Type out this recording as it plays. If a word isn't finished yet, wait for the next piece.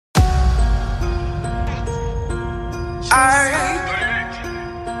Yeah,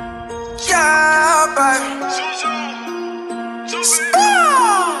 baby.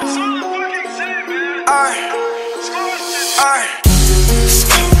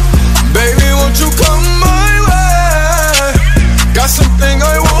 Baby, won't you come my way? Got something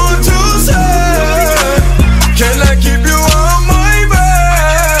I want to say. Can I keep you on my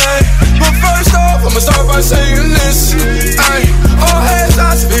way? But first off, I'ma start by saying this. All hands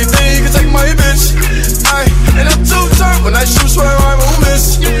I speak, then you can take my bitch. And I'm too turned when I shoot, swear I won't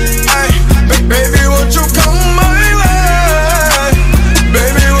miss. Baby, won't you come my way?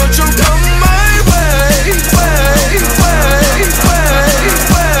 Baby, won't you come my way?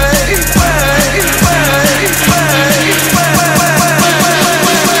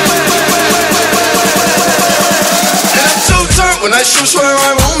 And I'm too turned when I shoot, swear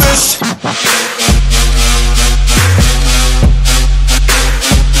I won't miss.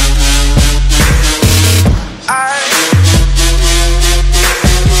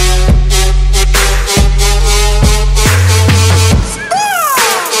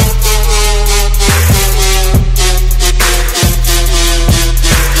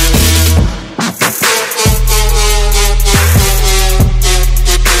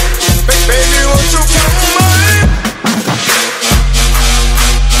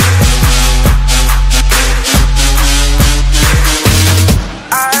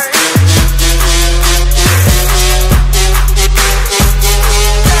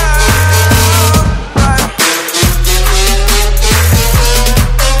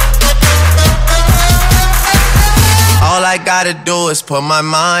 All I gotta do is put my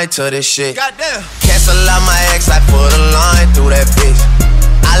mind to this shit. Goddamn. Cancel out my ex, I put a line through that bitch.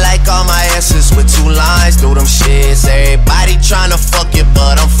 I like all my S's with 2 lines through them shits. Everybody tryna fuck you,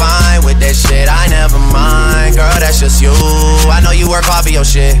 but I'm fine with that shit. I never mind, girl, that's just you. I know you work hard for your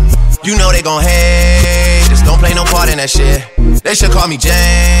shit. You know they gon' hate, just don't play no part in that shit. They should call me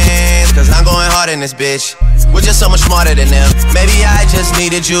James, cause I'm going hard in this bitch. We're just so much smarter than them. Maybe I just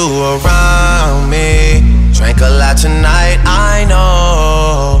needed you around me. Drank a lot tonight, I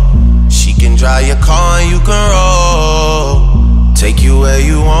know. She can drive your car and you can roll. Take you where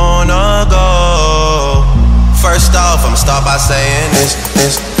you wanna go. First off, I'ma start by saying this.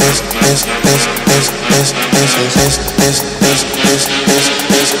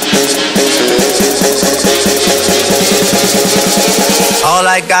 All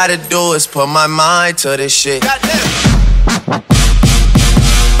I gotta do is put my mind to this shit.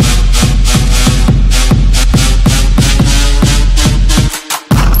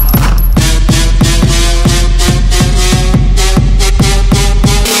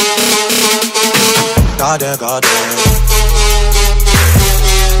 Goddamn, goddamn.